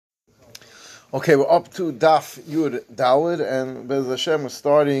Okay, we're up to Daf Yud Dalid, and Bez Hashem, we're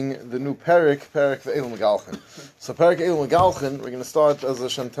starting the new Perek Ve'elu Megalchen. So Perek Ve'elu Megalchen, we're going to start Bez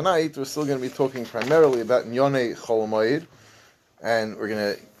Hashem tonight. We're still going to be talking primarily about Nyonei Chol Hamoed, and we're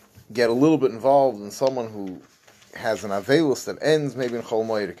going to get a little bit involved in someone who has an Avelus that ends maybe in Chol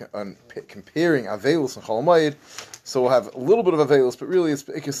Hamoed, comparing Avelus and Chol Hamoed. So we'll have a little bit of Avelus, but really it's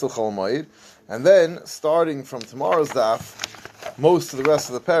still Chol Hamoed. And then, starting from tomorrow's Daf, most of the rest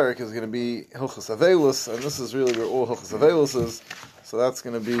of the parak is going to be Hilchos Avelus, and this is really where all Hilchos Avelus is. So that's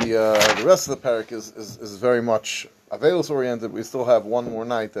going to be the rest of the parak is very much Avelus oriented. We still have one more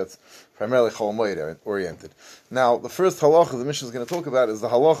night that's primarily Chol Hamoed oriented. Now, the first halacha the Mishnah is going to talk about is the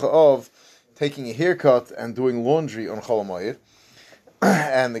halacha of taking a haircut and doing laundry on Chol Hamoed.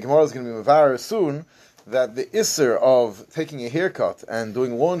 And the Gemara is going to be mevarer soon that the isser of taking a haircut and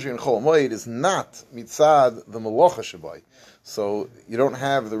doing laundry on Chol Hamoed is not mitzad the malacha shabai. So you don't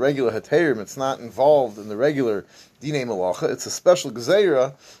have the regular heterim, it's not involved in the regular dinei malacha. It's a special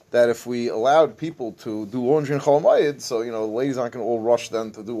gezeira that if we allowed people to do laundry in Chol Hamoed, so the ladies aren't going to all rush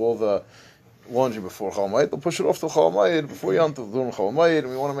then to do all the laundry before Chol Hamoed, they'll push it off to Chol Hamoed before Yontiv, do Chol Hamoed, and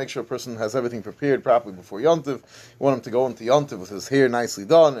we want to make sure a person has everything prepared properly before Yontiv. We want him to go into Yontiv with his hair nicely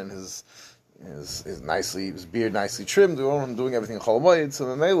done and his beard nicely trimmed. We want him doing everything in Chol Hamoed.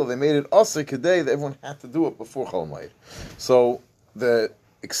 So they made it asr kedei that everyone had to do it before Chol Hamoed. So the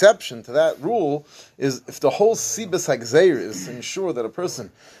exception to that rule is if the whole sibas hagzeir is to ensure that a person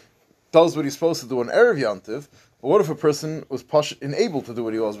does what he's supposed to do on erev Yontiv. But what if a person was unable to do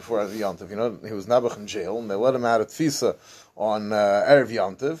what he was before erev Yontiv? He was nabach in jail, and they let him out at Tfisa on erev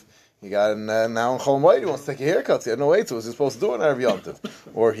Yontiv. He got now in Chol Hamoed, he wants to take a haircut. He had no way to. Was he supposed to do it on erev Yontiv?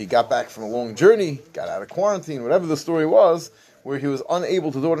 Or he got back from a long journey, got out of quarantine, whatever the story was, where he was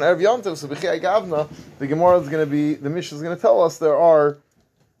unable to do it on erev Yontiv. So b'chei gavna, the Gemara is going to be, the Mishnah is going to tell us there are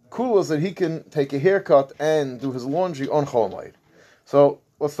kulas that he can take a haircut and do his laundry on Chol Hamoed. So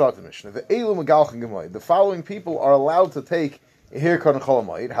let's start the Mishnah. The Elu Megalchen Gemoed. The following people are allowed to take a haircut on Chol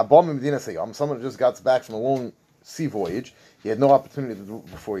Hamoed. Habam Medina Sayam. Someone who just got back from a long sea voyage. He had no opportunity to do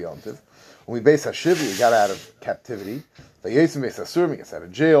it before Yontiv. When we base Hashivi, he got out of captivity. The Yesim Beis Asurim, he gets out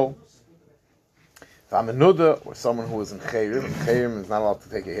of jail. V'amenuda, or someone who was in Chayrim. Chayrim is not allowed to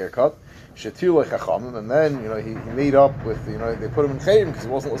take a haircut. Shetiu Lechachamim, and then he made up with they put him in Chayrim because he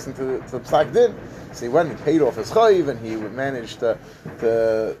wasn't listening to the Psak Din. So he went and he paid off his chayiv, and he managed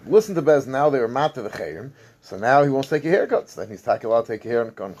to listen to Bez. Now they were mat to the Chayrim, so now he wants to take a haircut. So then he's allowed to take a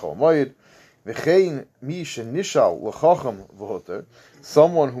haircut on Chol Hamoed. V'chein mi shenishal l'chacham v'hoter,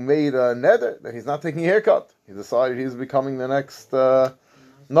 someone who made a neder that he's not taking a haircut. He decided he's becoming the next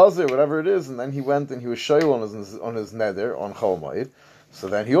nazir, whatever it is, and then he went and he was shoyl on his neder on Chol Hamoed. So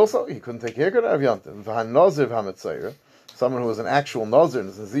then he couldn't take a haircut out of Yontiv. V'han nazir v'hametzayir, someone who was an actual nazir and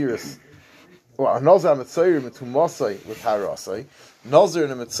is naziris. Well, a nazir hametzayir metumasai with harasai. Nazir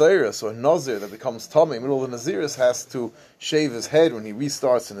and a Mitzayra, so a Nazir that becomes Tomei, middle of the Naziris, has to shave his head when he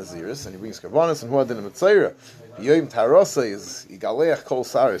restarts in Naziris, and he brings Karbanis, and who had in a Mitzayra? Yoim Tarasa is Igaleach Kol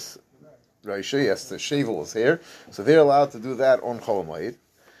Saris. He has to shave all his hair, so they're allowed to do that on Chol Hamoed.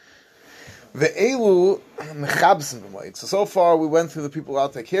 The Elu Mechabsim B'Moed. So far we went through the people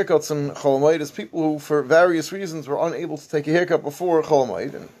allowed to take haircuts on Chol Hamoed as people who, for various reasons, were unable to take a haircut before Chol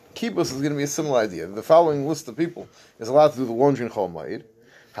Hamoed, and Kibbutz is going to be a similar idea. The following list of people is allowed to do the laundry in Chol Hamoed.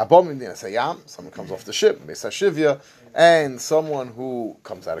 Habam Medina Sayam, someone comes off the ship, Beis Hashivya, and someone who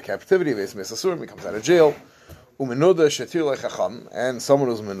comes out of captivity, Beis Asurim, he comes out of jail. Umenuda Shetir Lechacham, and someone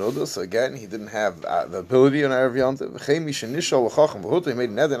who's Menuda, so again, he didn't have the ability on erev Yontiv. V'chein mi shenishal l'chacham v'huta, he made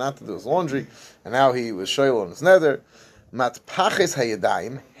a neder not to do his laundry, and now he was shoyl on his neder. Matpaches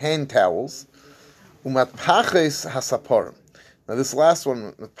hayadayim, hand towels. Umatpaches hasaporim. Now this last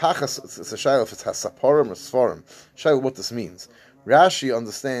one, Pachas, it's a shayla if it's hasaparim or svarim. Shayla what this means. Rashi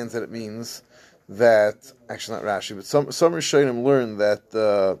understands that it means that, actually not Rashi, but some Rishonim learn that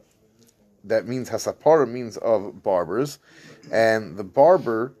that means hasaparim means of barbers, and the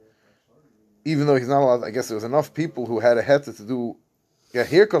barber, even though he's not allowed, I guess there was enough people who had a heta to do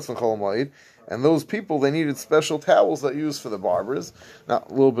haircuts on Chol Hamoed, and those people, they needed special towels that used for the barbers. Now, a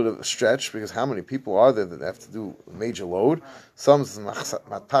little bit of a stretch, because how many people are there that have to do a major load? Some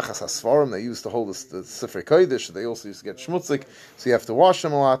matpachas hasfarim, they used to hold the Sifrei Kodesh, they also used to get shmutzik, so you have to wash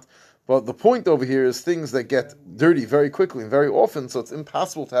them a lot. But the point over here is things that get dirty very quickly and very often, so it's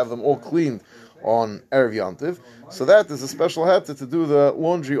impossible to have them all cleaned on erev Yontiv. So that is a special heter to do the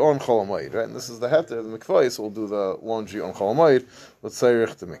laundry on Chol Hamoed, right? And this is the heter, the mikvah, so we'll do the laundry on Chol Hamoed, let's say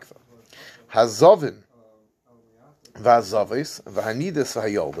the mikvah. Hazovin v'hazavis v'hanidis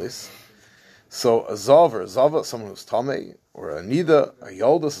v'hayolvis. So a zava, someone who's tamei, or a nida, a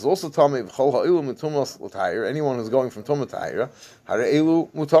yoldus is also tamei. V'chol ha'ilu mitumas l'tayir. Anyone who's going from tumah ta'ira, hara'elu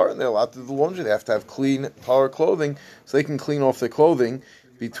mutar, and they're allowed to do the laundry. They have to have clean tar clothing, so they can clean off their clothing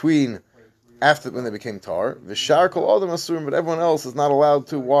between after when they became tar. V'shar kol adam asurim, but everyone else is not allowed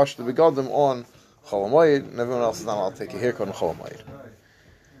to wash the begadim on Chol HaMoed, and everyone else is not allowed to take a haircut on Chol HaMoed.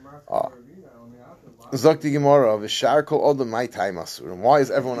 Zakti Gemara, V'shar kol adam my time asur. And why is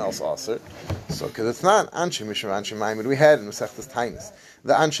everyone else asur? So, because it's not Anshe Mishmer, Anshe Maimed. We had in Masechtas Tainis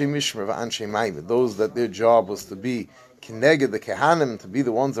the Anshe Mishmer, Anshe Maimed, those that their job was to be Kineged the Kehanim, to be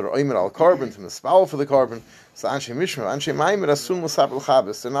the ones that are Oimer al carbon, to mispower for the carbon. So Anshe Mishmer, Anshe Maimed, Asun L'sab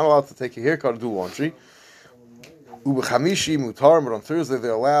al-Chabes. They're not allowed to take a haircut or do laundry. Ubechamishi mutar, but on Thursday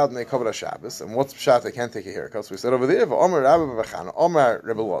they're allowed and they cover the Shabbos. And what's pshat? They can't take a haircut. So we said over there, Omer Rabbi Bavachana, Omer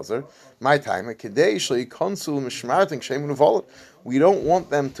Rebbe Lazar, my time, Kedei Shlei Konsul Mishmarting Shem Nuvolet. We don't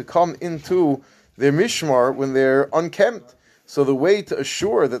want them to come into their mishmar when they're unkempt. So the way to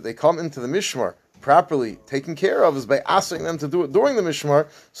assure that they come into the mishmar properly taken care of is by asking them to do it during the mishmar,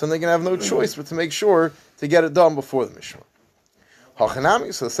 so they can have no choice but to make sure to get it done before the mishmar.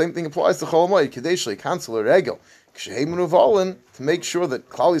 Hachanami, so the same thing applies to Chol HaMoed, Kedei Shlei Kansel Regel. To make sure that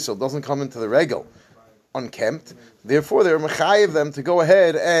Klal Yisrael doesn't come into the regel unkempt, therefore they're mechayev them to go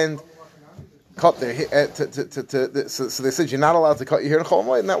ahead and cut their hair. So they said you're not allowed to cut your hair in Chol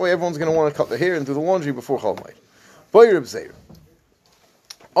HaMoed, and that way everyone's going to want to cut their hair and do the laundry before Chol HaMoed. Boy Reb Zeir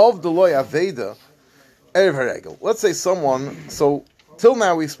of the loy aveda erev haregel. Let's say someone. So till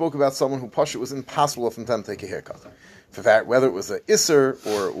now we spoke about someone who it was impossible for them to take a haircut. For that, whether it was a isser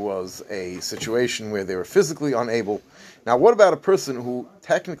or it was a situation where they were physically unable. Now, what about a person who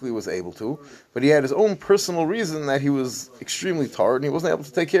technically was able to, but he had his own personal reason that he was extremely tired and he wasn't able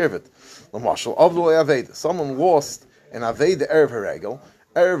to take care of it? L'mashal, avdol aveda. Someone lost an aveda erev haregel.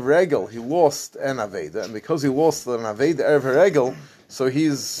 Erev regel, he lost an aveda, and because he lost an aveda erev haregel, so he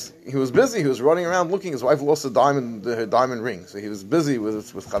was busy. He was running around looking. His wife lost her diamond ring. So he was busy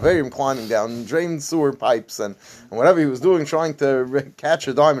with chaverim climbing down drained sewer pipes and whatever he was doing, trying to catch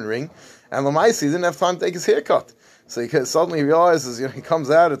a diamond ring. And Lamaisi didn't have time to take his haircut. So suddenly he realizes, he comes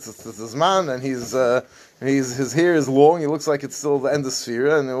out. It's this man, and his hair is long. He looks like it's still the end of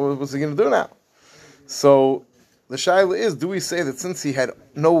sphere. And what's he going to do now? So the shaila is: do we say that since he had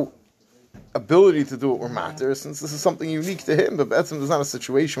no ability to do it or matter, since this is something unique to him, but Betzim there's not a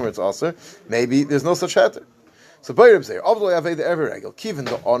situation where it's also, maybe there's no such heter. So Bayrib say, Avdol Yavei the ever regel, Kivin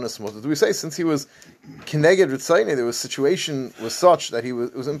the honest mother. Do we say since he was Kineged Ritzaini, there was situation was such that it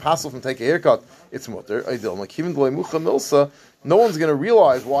was impossible for him to take a haircut, it's mutter. Ideal. Like Kivin Dloy Mucha Milsa, no one's going to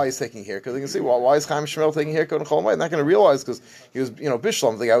realize why he's taking a haircut. They can say, well, why is Chaim Shmuel taking a haircut in Chol HaMoed? They're not going to realize because he was,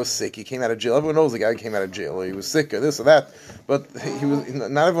 Bishlam, the guy was sick, he came out of jail. Everyone knows the guy came out of jail, or he was sick, or this or that. But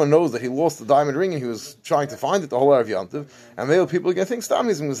not everyone knows that he lost the diamond ring and he was trying to find it the whole Erev Yantiv. And maybe people are going to think, Stam,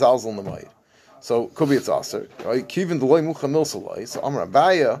 he's going to Zalzel in the Moed. So, could be it's aser. Right? Kivin Deloy Mucha Milsaloi. So, Amar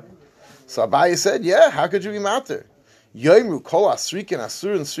Abaya. So, Abaya said, yeah, how could you be matter? Yoimru Kol Asrikin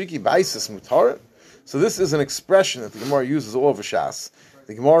Asur and Sriki Baisis Mutar. So, this is an expression that the Gemara uses all over Shas.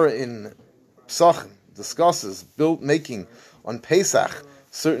 The Gemara in Psachim discusses making on Pesach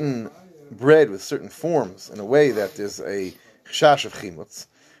certain bread with certain forms in a way that there's a chash of chimutz.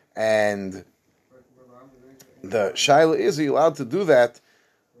 And the shaila is, are you allowed to do that?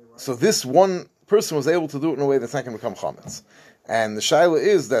 So this one person was able to do it in a way that's not going to become chametz. And the shaila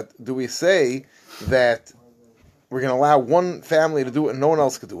is that, do we say that we're going to allow one family to do it and no one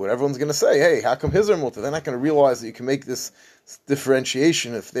else could do it? Everyone's going to say, hey, how come his are mutter? They're not going to realize that you can make this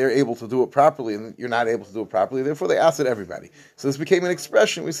differentiation if they're able to do it properly and you're not able to do it properly. Therefore, they ask it everybody. So this became an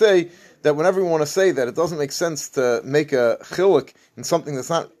expression. We say that whenever we want to say that it doesn't make sense to make a chiluk in something that's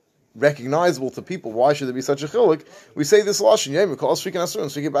not recognizable to people, why should there be such a chiluk? We say this lashon,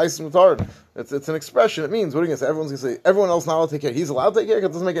 it's an expression. It means, what are you going to say? Everyone's going to say, everyone else not allowed to take care. He's allowed to take care. It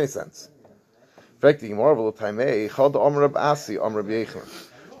doesn't make any sense. In fact, the Gemara will taimei chad amar Rab Asi amar Rab Yechon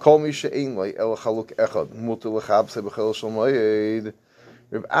kol mi she'ein lo el chaluk echad muter lechabse b'chel shel moed.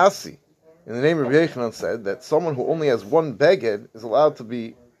 Rab Asi, in the name of Rab Yechon, said that someone who only has one beged is allowed to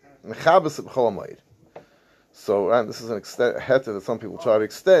be mechabes b'chel moed. So, and this is an heter that some people try to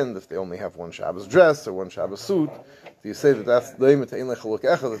extend if they only have one Shabbos dress or one Shabbos suit. Do you say that that's the limit to ein lechaluk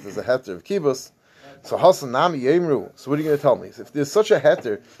echad, that there's a heter of kibbutz? So Hasan Nami Yemru. So what are you going to tell me? So if there's such a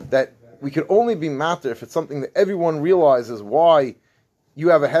heter that we could only be matter if it's something that everyone realizes why you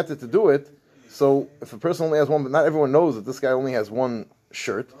have a heter to do it. So if a person only has one, but not everyone knows that this guy only has one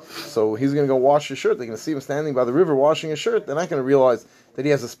shirt, so he's going to go wash his shirt. They're going to see him standing by the river washing his shirt. They're not going to realize that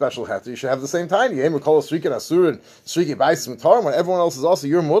he has a special heter. You should have the same time. You aim to call a srikin asur and srikin bais mitar when everyone else is also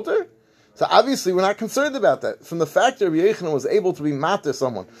your mutter. So obviously we're not concerned about that. From the fact that Rabbi Yochanan was able to be matir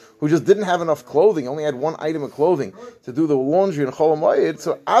someone who just didn't have enough clothing, only had one item of clothing to do the laundry in Chol HaMoed,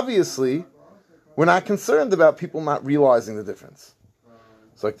 so obviously we're not concerned about people not realizing the difference.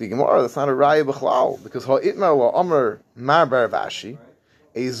 It's like the Gemara, that's not a raya b'chlal, because ha'itmar lo amar mar bar vashi,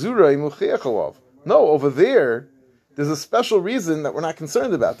 ezura imuchiach alav. No, over there's a special reason that we're not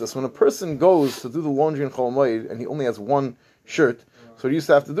concerned about this. When a person goes to do the laundry in Chol HaMoed and he only has one shirt, so what he used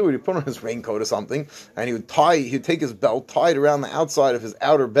to have to do, he'd put on his raincoat or something, and he'd take his belt, tie it around the outside of his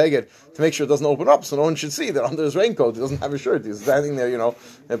outer beged to make sure it doesn't open up, so no one should see that under his raincoat he doesn't have a shirt. He's standing there, and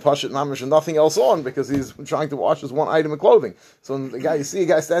pashut mamish and nothing else on because he's trying to wash his one item of clothing. So when you see a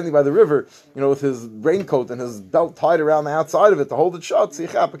guy standing by the river, with his raincoat and his belt tied around the outside of it to hold it shut,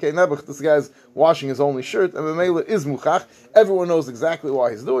 this guy's washing his only shirt, and Memela is muchach. Everyone knows exactly why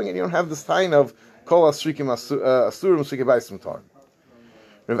he's doing it. You don't have this kind of kol asrikim asurim shikabais mutar.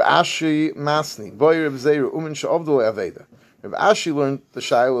 Rav Ashi Masni, Boy Rav Zeiru, Umen Sha'avdul Aveda. Rav Ashi learned the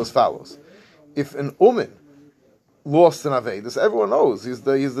Shaila as follows. If an Umen lost an Aveda, everyone knows, he's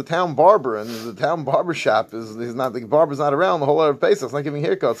the town barber, and the town barber shop the barber's not around the whole lot of Pesach, he's not giving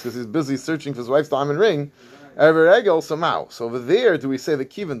haircuts because he's busy searching for his wife's diamond ring. So over there, do we say the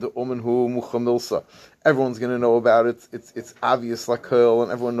Kivin, the Umen Hu Muchamilsa? Everyone's going to know about it. It's obvious Lakil,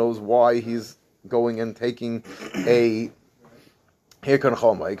 and everyone knows why he's going and taking a haircut in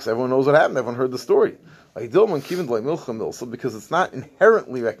Chol HaMoed, because everyone knows what happened. Everyone heard the story. Because it's not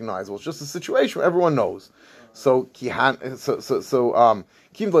inherently recognizable. It's just a situation where everyone knows. So it's not as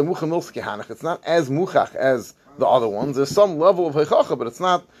muchach as the other ones. There's some level of heichacha, but it's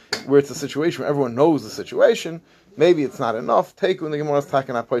not where it's a situation where everyone knows the situation. Maybe it's not enough. Take when the Gemara is talking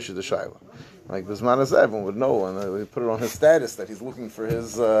about Paisha the Shaila. Like this man is, everyone would know, and we put it on his status that he's looking for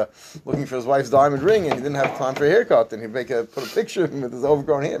his wife's diamond ring, and he didn't have time for a haircut, and he'd put a picture of him with his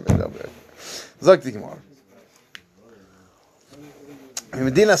overgrown hair. Zok the Gemara.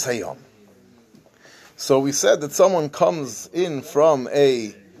 Medina Sayyam. So we said that someone comes in from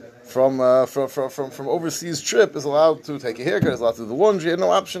overseas trip is allowed to take a haircut, is allowed to do the laundry, had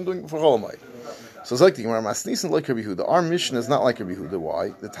no option doing it for Chol HaMoed. So it's like the Gemara, Masnisin like Rabbi Yehuda. Our mission is not like Rabbi Yehuda. Why?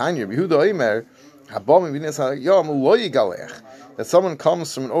 The Tanya Rabbi Yehuda Omer, that someone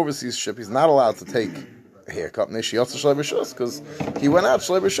comes from an overseas ship, he's not allowed to take a haircut because he went out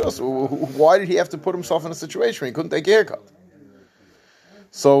Shlei B'Shus. Why did he have to put himself in a situation where he couldn't take a haircut?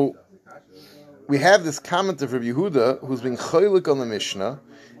 So we have this comment of Rabbi Yehuda who's being chaylik on the Mishnah,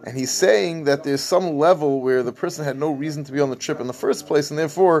 and he's saying that there's some level where the person had no reason to be on the trip in the first place, and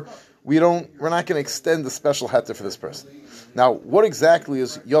therefore we're not going to extend the special heter for this person. Now, what exactly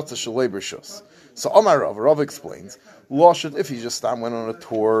is Yotza Shalei B'Shus? So Omar Rav explains, Loshet, if he just went on a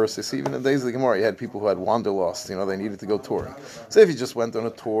tour, so see, even in the days of the Gemara, you had people who had wanderlust, they needed to go touring. So if he just went on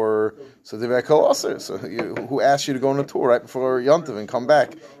a tour, so who asked you to go on a tour right before Yontiv and come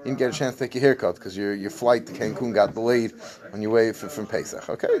back, you didn't get a chance to take your haircut because your flight to Cancun got delayed on your way from Pesach.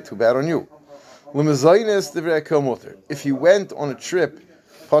 Okay, too bad on you. If he went on a trip,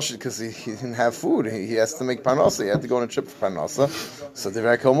 because he didn't have food, he has to make parnasa, he had to go on a trip for parnasa, so it's the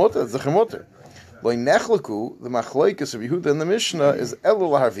the machlokes of Yehuda in the Mishnah is elu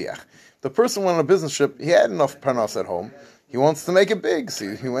laharviach. The person went on a business trip, he had enough parnas at home, he wants to make it big, so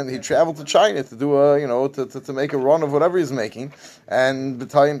he traveled to China to do to make a run of whatever he's making, and by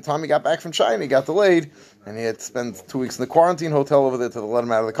the time he got back from China, he got delayed, and he had to spend 2 weeks in the quarantine hotel over there to let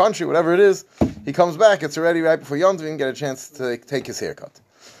him out of the country, whatever it is. He comes back, it's already right before Yom Tov, he didn't get a chance to take his haircut.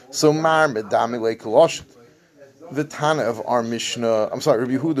 So Mar Medami Leikolosh, the Tana of our Mishnah,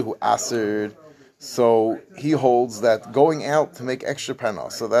 Rabbi Yehuda who answered. So he holds that going out to make extra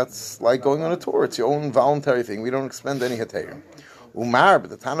parnas, so that's like going on a tour. It's your own voluntary thing. We don't expend any heterim. Umar, but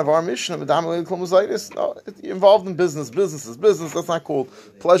the Tana of our Mishnah, involved in business. That's not called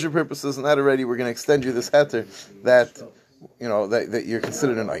pleasure purposes, and that already we're going to extend you this heter that that you're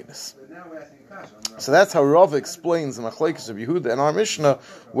considered an ightness. So that's how Rav explains the machlokes of Yehuda and our Mishnah,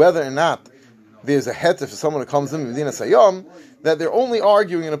 whether or not there's a heter for someone who comes in Medina Sayyam, that they're only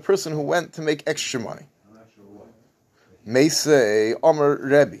arguing in a person who went to make extra money. Meisei Omer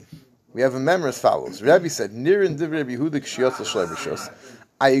Rebbe. We have a memory as follows. Rebbe said, Nirin div Rebbe Yehuda k'shiyotza shlei b'shus.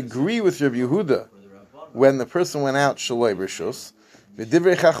 I agree with Rebbe Yehuda when the person went out shlei b'shus.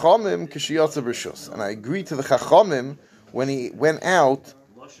 V'divrei chachamim k'shiyotza b'shus. And I agree to the chachamim when he went out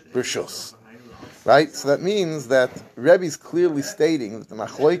b'shus. Right? So that means that Rebbe is clearly stating that the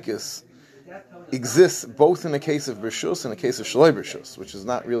machlokes exists both in the case of Bershus and the case of Shalei Bershus, which is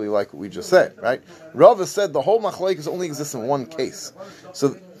not really like what we just said, right? Rava said the whole machlokes only exists in one case.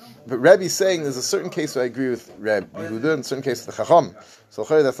 So But Rebbe's saying there's a certain case where I agree with Reb Yehuda, and a certain case with the Chacham. So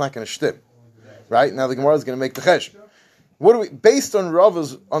that's not going to shtim. Right? Now the Gemara is going to make the chesh. What do we, based on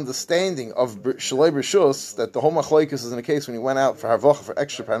Rava's understanding of Shalei B'Rishus, that the whole machlokes is in a case when he went out for harvacha, for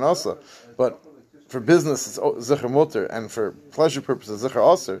extra parnasa, but for business it's zicher mutter, and for pleasure purposes zicher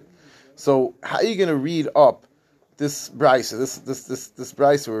aser. So how are you going to read up this brisa, this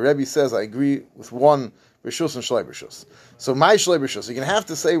brisa where Rebbe says I agree with one Rishus and Shalei B'Rishus? So my Shalei B'Rishus, you're going to have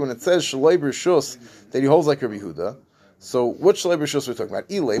to say when it says Shalei B'Rishus that he holds like Rabbi Yehuda. So what Shalei B'Rishus we're talking about?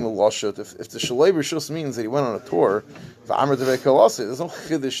 If the Shalei B'Rishus means that he went on a tour, there's no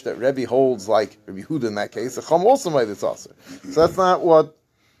chiddush that Rebbe holds like Rabbi Yehuda in that case. The Chum also made it aser. So that's not what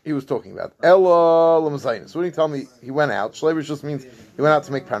he was talking about. Ella l'mazaynis. What did he tell me? He went out. Shalei B'Rishus means he went out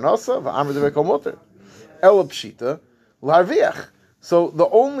to make parnasa. V'amar devei kol muter. Ella pshita l'harviach. So the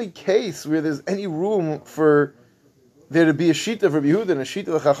only case where there's any room for there to be a sheet of Rabbi Yehuda and a sheet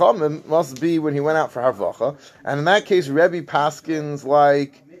of the Chachamim must be when he went out for Harvacha. And in that case, Rebbe paskins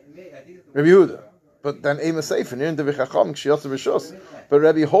like Rabbi Yehuda. But then Ema Sefer, near in the Chacham, Kshiyotza B'Rishus. But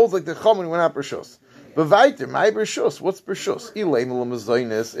Rebbe holds like the Chacham when he went out B'Rishus. But Vaiter, my B'Rishus, what's B'Rishus? Ileim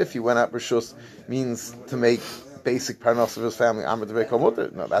l'mazoynis, if he went out B'Rishus, means to make basic parnos of his family, Amr Devei Kol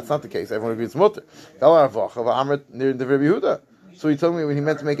Mutter. No, that's not the case. Everyone agrees it's Mutter. Vel Harvacha, V'Amr near in the Rabbi Yehuda. So he told me when he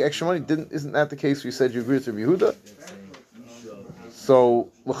meant to make extra money, isn't that the case where you said you agree with Rabbi Yehuda? So,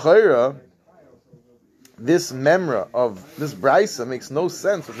 l'chayra, this memra of this brisa makes no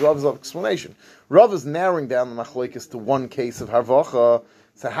sense with Rav's explanation. Rav is narrowing down the machlokes to one case of harvacha.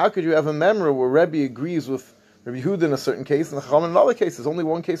 So how could you have a memra where Rebbe agrees with Rabbi Yehuda in a certain case and the Chacham in another case? There's only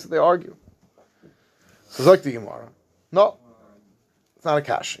one case that they argue. So Zok the Gemara. No, it's not a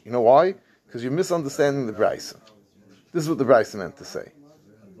kasha. You know why? Because you're misunderstanding the brisa. This is what the brisa meant to say.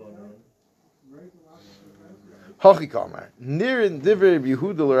 Hachi Kamar. Near in Divrei Rabbi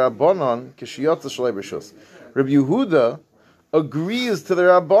Yehuda l'Rabbanon k'shiyotza Shalei B'Rishus. Rabbi Yehuda agrees to the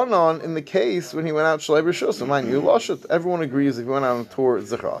Rabbanon in the case when he went out Shalei B'Rishus. So mind you, Lashut, everyone agrees if he went out on a tour,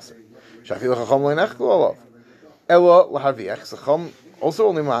 it's Zichar Aser. Shafi l'Chacham le'nechku alav. Ela l'harviach. Chacham also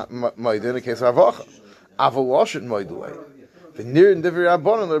only ma'id in the case of Harvacha. Aval Lashut ma'idulei. The near in Divrei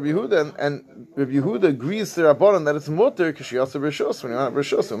Rabbanon Rabbi Yehuda and Rabbi Yehuda agrees to Rabbanon that it's mutter k'shiyotza B'Rishus when he went out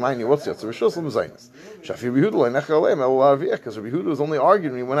B'Rishus. So mind you, what's yotza B'Rishus l'mazaynis? Shafi Rabbi Yehuda le'nechku aleim ela l'harviach, because Rabbi Yehuda was only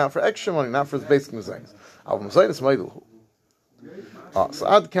arguing when he went out for extra money, not for his basic mazaynis. Aval mazaynis ma'idulhu. So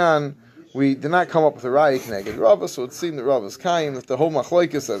Adkan, we did not come up with a raya connected Rava, so it seemed that Rava's kaim that the whole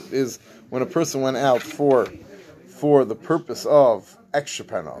machlokes is when a person went out for the purpose of extra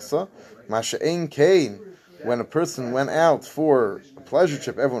parnasa. Masha'ein kain, when a person went out for a pleasure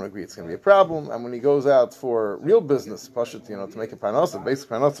trip, everyone agrees it's going to be a problem. And when he goes out for real business, pashut, to make a parnasa, basic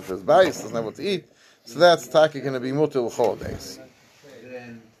parnasa for his bayis, doesn't have what to eat, so that's taka going to be mutal holidays.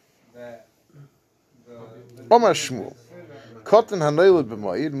 Omar Shmuel. Cotton hanoiled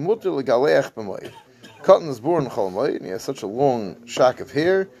b'moed, mutter legaleach b'moed. Cotton is born in Chol Moed, and he has such a long shock of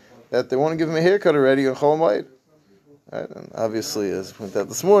hair that they want to give him a haircut already on Chol Moed. Right? And obviously, as we pointed out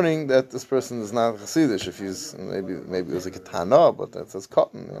this morning, that this person is not Hasidish. If he's maybe it was a katana, but that says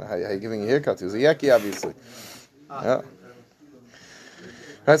cotton. How are you giving a haircut? He was a yaki, obviously. Yeah.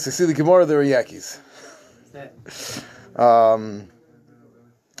 Right. So you see the Gemara, there are yakis.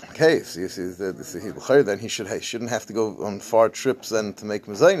 Okay, so you see then he shouldn't have to go on far trips and to make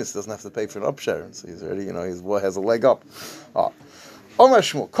mezainis. Doesn't have to pay for an upshare. So he's already, he has a leg up. Omar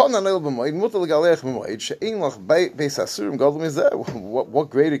Shmuel, what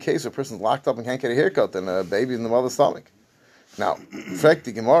greater case a person's locked up and can't get a haircut than a baby in the mother's stomach? Now, fact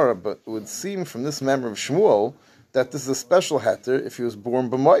the Gemara, but it would seem from this member of Shmuel that this is a special heter if he was born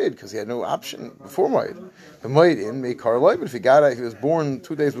b'moed, because he had no option before moed. B'moed in may karloi, but if he was born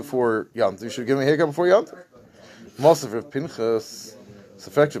 2 days before Yom, you should give him a haircut before Yom. Most of Pinchas,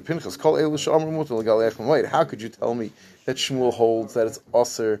 effective Pinchas, call Elish Amr Mutal Galech b'moed. How could you tell me that Shmuel holds that it's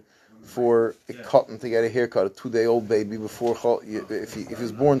usher for a cotton to get a haircut, a 2-day-old baby before if he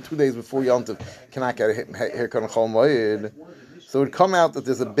was born 2 days before Yom Tov, cannot get a haircut on Chol Moed? So it would come out that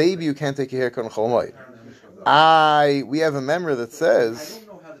there's a baby who can't take a haircut on Chol Moed. We have a member that says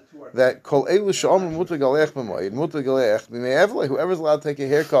that Kol Elu She'omru Mutar Galech B'Moed, Mutar Galech B'Mei Evlei, whoever's allowed to take a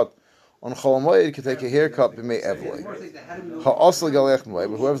haircut on Chol Moed can take a haircut B'Mei Evlei. Ha'osel Galech B'Moed,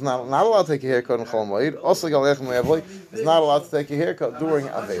 but whoever's not allowed to take a haircut on Chol Moed, Osel Galech B'Mei Evlei, is not allowed to take a haircut during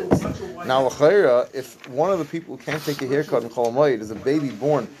Avelis. Now, l'chayra, if one of the people who can't take a haircut on Chol Moed is a baby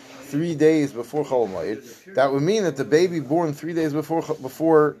born 3 days before Chol Moed, that would mean that the baby born 3 days before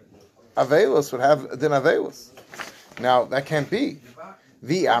Avelis would have a din Avelis. Now, that can't be.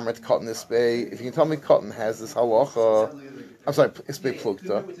 The Amrit cotton Isbei, if you can tell me cotton has this halacha, I'm sorry, Isbei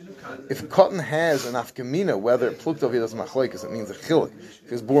Plukta, If cotton has an afkamina, whether it plucked over does machlokes, it means a chilik. If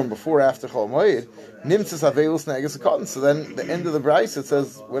he was born before or after Chol Moed, nimtzis avelus negus a cotton. So then the end of the brayse it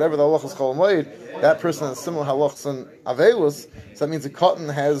says whatever the halachas Chol Moed, that person has similar halachas and avelus. So that means the cotton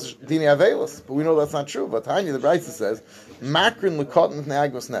has dini avelus. But we know that's not true. But Tanya the brayse says makrin le cotton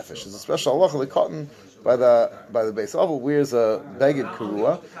neagmas nefesh. There's a special halacha the cotton by the base oval wears a beged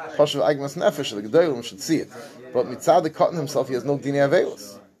kurua. Pashav agmas nefesh. The gedolim should see it. But mitzad the cotton himself, he has no dini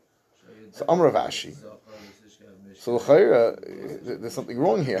avelus. So Amar Rav Ashi. So there's something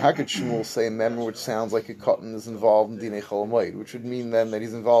wrong here. How could Shmuel say a member which sounds like a cotton is involved in Dinei Chol Moed, which would mean then that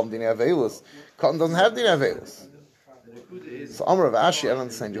he's involved in Dinei Avelus? Cotton doesn't have Dinei Avelus. So Amar Rav Ashi, I don't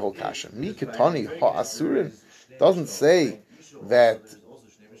understand your whole kasha. Mi Ketani Ha-Asurin doesn't say that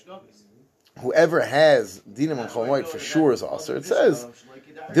whoever has Dinei on Chol Moed for sure is Asur. It says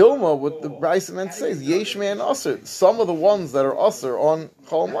Dilma, what the Bryce meant to say is Yesh Man Asur. Some of the ones that are Asur on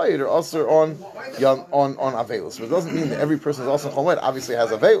Chol Moed are Asur on Avelus. But it doesn't mean that every person who's Asur on Chol Moed obviously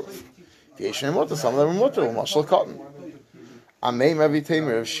has Avelus. Yesh Man Mutter, some of them are Mutter, Mashal Cotton. Amei Mavi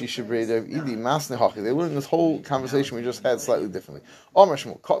Tamer of Shisha Breda of Idi Masne Hachi. They learned this whole conversation we just had slightly differently. Amar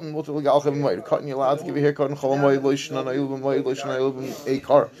Shmuel, Cotton Mutter Legal Chav Moed. Cotton you're allowed to give a haircut on Chol Moed, Loishna Nailum Moed, Loishna Nailum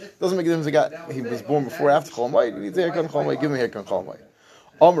Eikar. Doesn't make a difference. He was born before or after Chol Moed. He needs a haircut on Chol Moed. Give him a haircut on Chol Moed.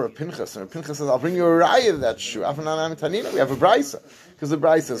 Omer Pinchas, and Pinchas says, "I'll bring you a raya that's true." We have a braysa because the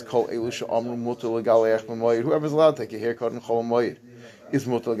braysa says, "Kol elusha Omer mutal galeach memoyed." Whoever's allowed to take a haircut in Chol Moed is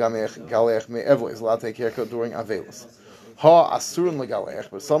mutal galeach me'evle. Is allowed to take a haircut during Avelus. Ha asurin legalech,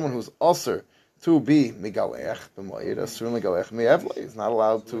 but someone who's asur to be megalech b'moed asurin legalech me'evle is not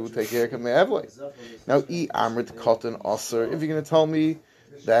allowed to take a haircut me'evle. Now, amrit cotton asur. If you're going to tell me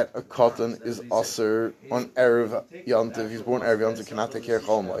that a cotton is asur on Erev Yontiv, he's born Erev Yontiv, cannot take care of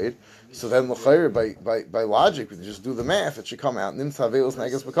Chol Moed. So then, by logic, we just do the math, it should come out. Nimtza Avelus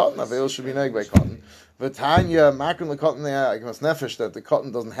neges b'cotton, Avelus should be neg by cotton. V'tanya, makron l'cotton agmas nefesh, that the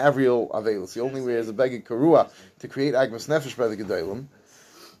cotton doesn't have real Avelus. The only way is a beged karua to create agmas nefesh by the gedolim.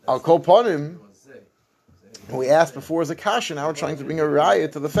 Al kol ponim, we asked before as a kasha, now we're trying to bring a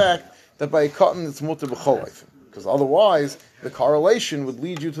raya to the fact that by a cotton it's mutter b'chol leifim. Because otherwise, the correlation would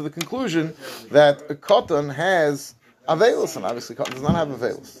lead you to the conclusion that a cotton has Avelus, and obviously cotton does not have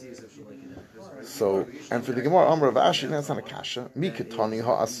Avelus. So, and for the Gemara Amar of Ashi, that's not a kasha. Mi ketani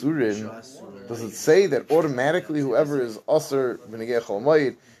ha-asurin. Does it say that automatically whoever is asur b'negei Chol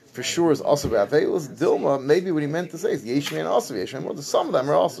Moed for sure is asur b'Avelus? Dilma, maybe what he meant to say is Yesh Man asur, Yesh Man mutter. Some of them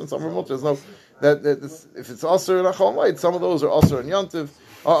are asur and some are mutter. There's no that if it's asur in Chol Moed, some of those are asur in Yontiv.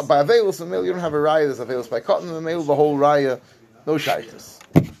 By Avelus and Mil, you don't have a raya. There's Avelus by cotton and Mil, the whole raya, no shaykhs.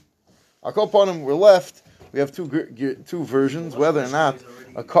 I'll call upon him. We're left. We have two versions, whether or not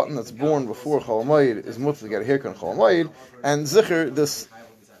a cotton that's born before Chol Moed is mutter to get a haircut on Chol Moed, and Zikr, this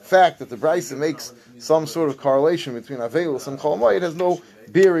fact that the Brisa makes some sort of correlation between Avelus and Chol Moed has no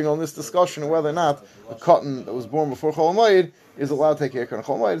bearing on this discussion of whether or not a cotton that was born before Chol Moed is allowed to take a haircut on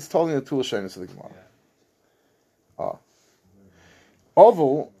Chol Moed. It's totally the Tul Shainis of the Gemara.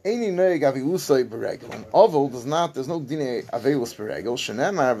 Oval, any noeg avilusay beregel. And oval does not. There's no dine avelus beregel.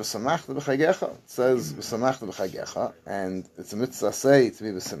 Shenemar v'samachta b'chagecha. It says v'samachta b'chagecha, and it's a mitzvah say to be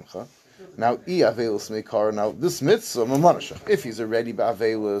b'simcha. Now avelus meikar. Now this mitzvah mamanashach. If he's already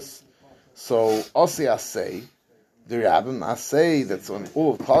ba'avelus, so asi asay the rabbim asay that's on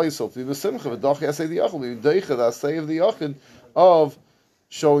all of Klal Yisrael to be b'simcha. V'dachi asay the yachid. We deicha the asay of the yachid of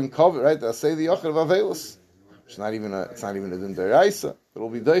showing cover. Right, the asay the yachid of avelus. It's not even a din deraisa. It'll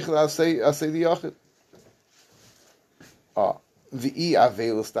be deichel asay the yachid. The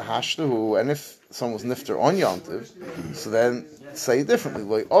avelus the hashtahu, and if someone was nifter on yontiv, so then say differently.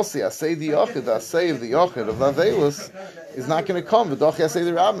 Like osi asay the yachid, the asay of the yachid of the avelus is not going to come. V'dachi asay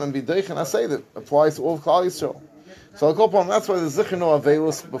the rabbin and be deichel asay that applies to all of Klal Yisrael. So I'll go upon. That's why the zikr no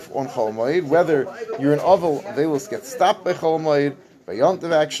avelus on Chol Moed. Whether you're an avelus gets stopped by Chol Moed. By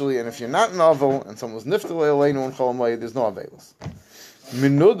Yontiv actually, and if you're not an Avel and someone was niftal le'aleinu in Chol Moed, there's no Avelus.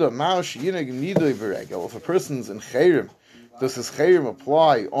 Minuda ma'osh yineg nidoi beregel. If a person's in Chayrim, does his Chayrim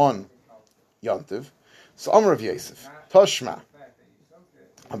apply on Yontiv? So Amar of Yosef, Toshma.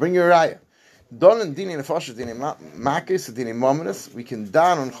 I'll bring you a raya. Don and dini nefashis, dini makis, dini mominus. We can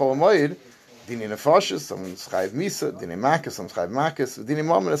don on Chol Moed, dini nefashis, someone's chayiv misa, dini makis, someone's chayiv makis, dini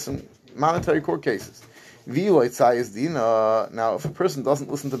mominus in monetary court cases. Now, if a person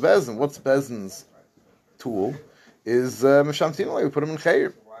doesn't listen to Bezin, what's Bezin's tool? Is Meshamtinoi, we put him in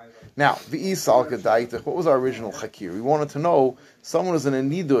Chayr. Now, what was our original Chakir? We wanted to know, someone is in a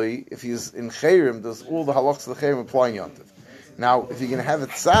Nidoi, if he's in Chayrim, does all the halachs of the Chayrim apply in Yontiv? Now, if you're going to have it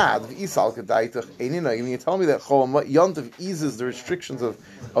tzad, v'isal k'daitach einina, you tell me that Yontif eases the restrictions of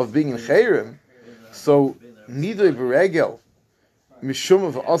being in chayrim, so nidoy beregel mishum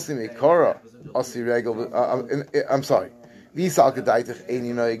of asi mekara asi regel. I'm sorry, v'isal k'daitach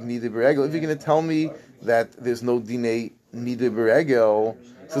einina nidoy beregel. If you're going to tell me that there's no dinei nidoy beregel,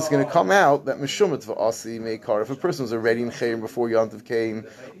 so it's going to come out that mishumat v'asi mekara. If a person was already in chayrim before Yontif came,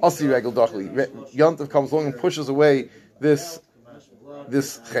 asi regel dachli. Yontif comes along and pushes away this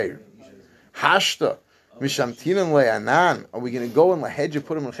chayr. Hashta mishamtinan le'anan. Are we going to go and lahedja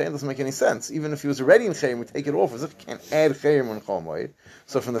put him in chayr? Doesn't make any sense. Even if he was already in chayr, we take it off as if you can't add chayr on chol moed.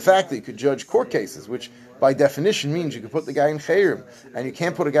 So from the fact that you could judge court cases, which by definition means you could put the guy in chayrim, and you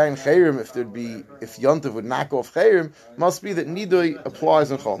can't put a guy in chayrim if Yontav would knock off chayrim, must be that nidoy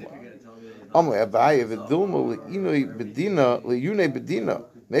applies in chol moed. Amle abaye v'dilma le'inoi bedina le'yune bedina.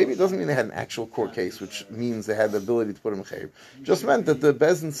 Maybe it doesn't mean they had an actual court case, which means they had the ability to put him in chayr. Just meant that the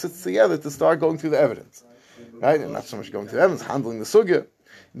Bezdin sits together to start going through the evidence. Right? And not so much going through the evidence, handling the sugya.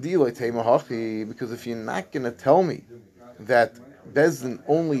 Because if you're not going to tell me that Bezdin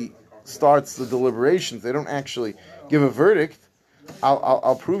only starts the deliberations, they don't actually give a verdict,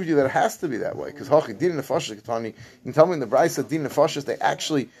 I'll prove to you that it has to be that way. Because din nefashis, you can tell me in the Brisa din nefashis, they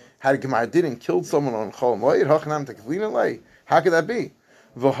actually had a gemar din and killed someone on chol moed. How could that be?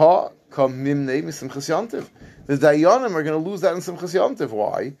 The Dayanim are going to lose that in Simchas Yontiv.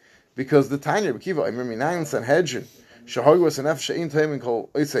 Why? Because the Tanya Bekiva, Minayin Sanhedrin, Shahagwas and F Shein Taim and Kol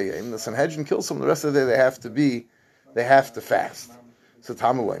Oisayim, the Sanhedrin kills them. The rest of the day they have to fast. So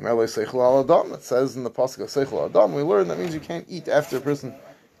Tamalayim, Eloi Seichel Al Adam. It says in the pasuk of Seichel Al Adam, we learn that means you can't eat after a person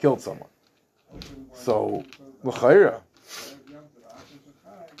killed someone. So l'chayra,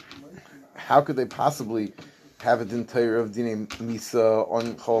 how could they possibly have a din Torah of Dinei Misa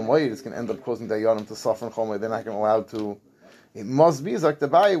on Chol Moed? It's going to end up causing Dayanim to suffer in Chol Moed. They're not going to allow to. It must be Zak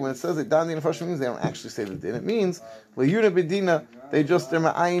Tabai when it says that Dan Din Nefashim means they don't actually say the din. It means Le'yuna Bedina. They're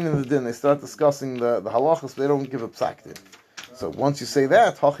ma'ayin in the din. They start discussing the halachas, but they don't give a psak din. So once you say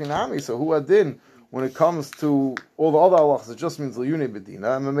that Hachinami, so who adin when it comes to all the other halachas, it just means Le'yuna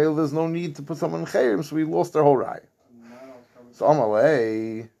Bedina. And Mamel, there's no need to put someone in chayrim, so we lost their whole raya. So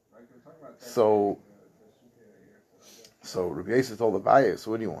Amalei. So Rabbi Yosef told the Abaye,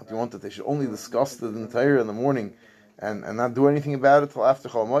 so what do you want? Do you want that they should only discuss the entire in the morning and not do anything about it till after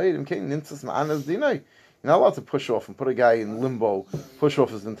Chol Moed? You're not allowed to push off and put a guy in limbo, push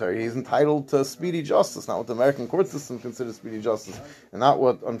off his entire. He's entitled to speedy justice, not what the American court system considers speedy justice, and not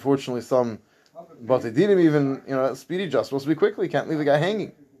what, unfortunately, some, but they didn't even, speedy justice. Supposed to be quickly, can't leave the guy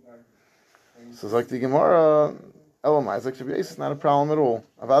hanging. So it's like the Gemara, Elamai, it's like Rabbi Yosef, it's not a problem at all.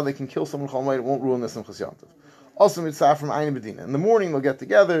 About they can kill someone Chol Moed, it won't ruin this in Chas Yontiv. Also mitzvah from Ayin Bedina. In the morning they'll get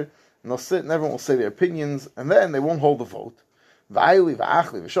together and they'll sit and everyone will say their opinions and then they won't hold the vote. V'ayli,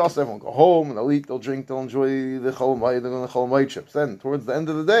 v'achli, v'shas, everyone will go home and they'll eat, they'll drink, they'll enjoy the Chol Moed, they're going to Chol Moed chips. Then towards the end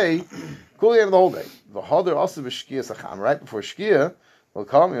of the day, cool the end of the whole day. V'hader also v'shkia sacham. Right before Shkia, they'll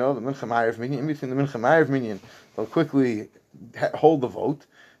come, the Mincha Ma'ariv Minyan. In between the Mincha Ma'ariv Minyan, they'll quickly hold the vote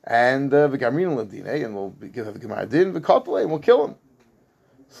and v'gamrin l'dinei and we'll give the Gemara din v'kotale and we'll kill him.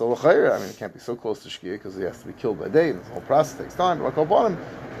 So it can't be so close to Shkia because he has to be killed by day, and this whole process takes time. But like Albanim,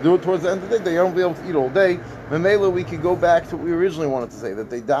 do it towards the end of the day. They don't be able to eat all day. Memela, we could go back to what we originally wanted to say, that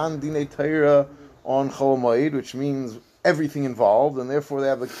they dan Dinei Torah on Chol Moed, which means everything involved, and therefore they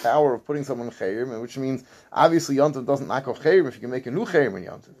have the power of putting someone in Chayrim, which means obviously Yontav doesn't knock off Chayrim if you can make a new Chayrim in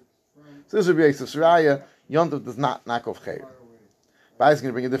Yontav. So this would be Yosef Raya. Yontav does not knock off Chayrim. Bai is going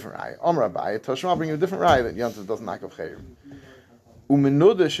to bring a different Raya. Omra Bai, Toshma bring a different Raya that Yontav doesn't knock off Chayrim.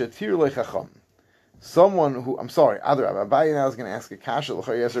 Someone who, Abaye now is going to ask a kasha,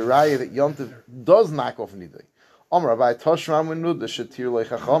 yes, a raya that Yontav does knock off nidai. Abaye Toshma menuda shetir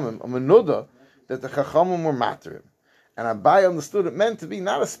lechachamim, a menuda that the chachamim were matrim. And Abaye understood it meant to be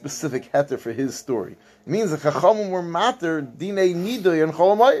not a specific heter for his story. It means the chachamim were matter dinei nidai and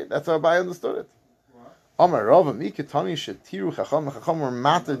cholamayit. That's how Abaye understood it. Amar Rava mikatani shetiru chacham were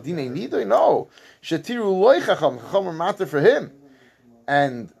matter dinei nidai. No, shetiru loy chacham were matter for him.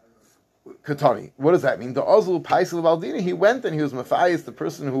 And Katani, what does that mean? The Ozlu Paisel Baldini, he went and he was Matthias, the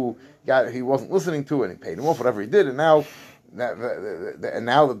person who he wasn't listening to, and he paid him off whatever he did, and now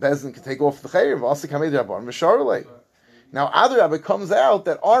the Bezdin can take off the Chayrim. Now Adrabah comes out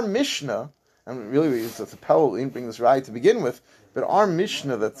that our Mishnah, and really it's a Pell, we didn't bring this right to begin with, but our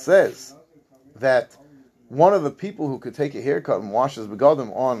Mishnah that says that one of the people who could take a haircut and wash his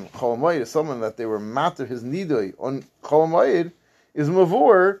begadim on Chol Moed is someone that they were matter his nidui on Chol Moed, is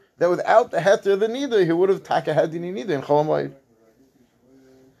mavur that without the heter of the nidui, he would have taka hadini nidui in Chol Moed.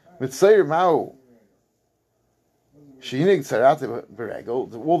 Mitzayer Mao Shehinig tzarate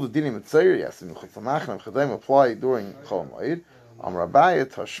beregel. All the dinim mitzayir yes in chutzamach and chadaim apply during Chol Moed. Amrabaya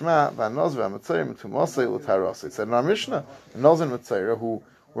Tashma Vanoz VaMitzayir Mitumosei L'Tarosei. It said in our Mishnah, Noz and Mitzayir who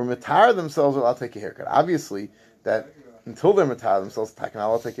were mitar themselves will take a haircut. Obviously, that until they're mitar themselves,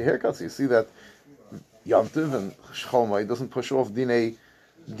 Takanal will take a haircut. So you see that Yom Tov and Chol Moed doesn't push off Dinei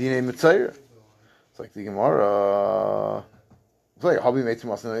Mitzayir. It's like the Gemara. It's like Habi made too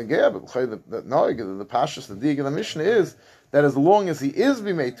much in the but the Pashas, the Dig of the Mishnah is that as long as he is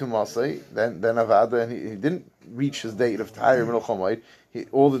be made to Masay, then Avada, and he didn't reach his date of Tahir Minul Chomayid,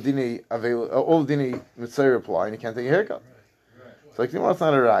 all the Dini Mitzayir apply, and he can't take a haircut. It's like, it's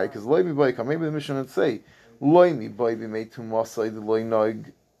not a Rai, because Loi Mi Boy, maybe the Mishnah would say, Loi Mi Boy be made to Masay, the Loi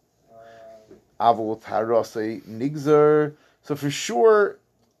Noig, Avol Tarasay, Nigzer. So for sure,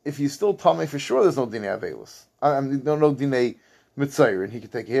 if he's still Tameh, for sure there's no Dini Avelus. No Dini Mitzayir, and he can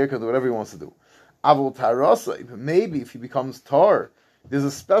take a haircut or whatever he wants to do. Avol Tarasay, but maybe if he becomes Tar, there's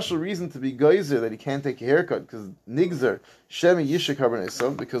a special reason to be geyser that he can't take a haircut, because Nigzer, Shemi Yishak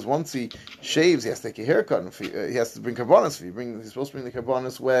Karbanesav, because once he shaves, he has to take a haircut, and he has to bring Karbanis. He's supposed to bring the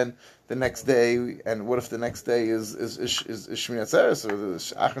Karbanis when the next day, and what if the next day is Shmini Atzeres, or the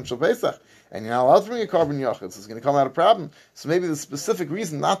Achron Shel Pesach, and you're not allowed to bring a carbon yachid, so it's going to come out a problem. So maybe the specific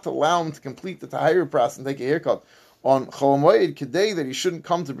reason not to allow him to complete the Tahir process and take a haircut on Chol Moed Kedei, that he shouldn't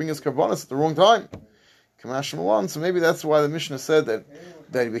come to bring his Karbanis at the wrong time. So maybe that's why the Mishnah said that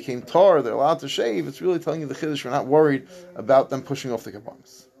he became tar, they're allowed to shave. It's really telling you the Chiddush, we're not worried about them pushing off the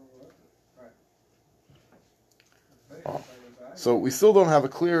Kabbanis. So we still don't have a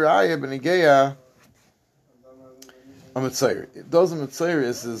clear ayah, B'Negeya, a Mitzayir. It does a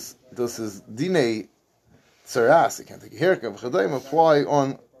Mitzayir, does his Dinei Tzaras, he can't take a haircut, V'Chadaim apply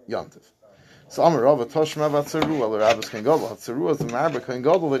on Yantiv. So Amar Rava Toshma Vatzaru, El Rabbis Kohen Gadol, Hatzaru is the Marba Kohen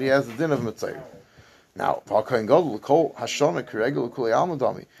Gadol that he has the din of Mitzayir. Now, Kohen Gadol, Kol Hashana Kiregel Kuli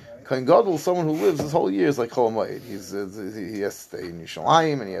Almadami. Kohen Gadol is someone who lives his whole years like Chol Moed. He has to stay in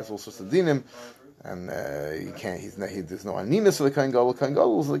Yerushalayim, and he has all sorts of dinim, and he can't. There's no aninus for the Kohen Gadol. Kohen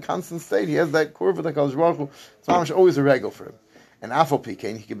Gadol is in a constant state. He has that kurva that Kadosh Baruch Hu. It's always a regel for him. And Afal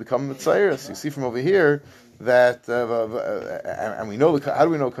Pikein, he can become a Mitzayir. So you see from over here that, and we know how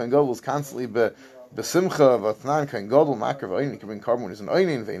do we know Kohen Gadol is constantly besimcha v'atnan Kohen Gadol makar v'ayin. He can bring carbon when he's an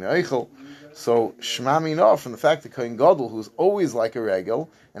oinin v'ein eichel. So Shema Mina, from the fact that Kohen Gadol, who's always like a regel,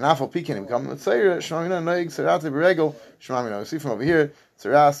 and Afal Pi can become a Mitzayir, Shema Mina noig tzarate b'regel. Shema Mina. You see from over here,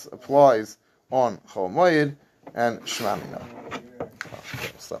 Tzaras applies on Chol Moed and Shema Mina.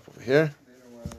 Stop over here.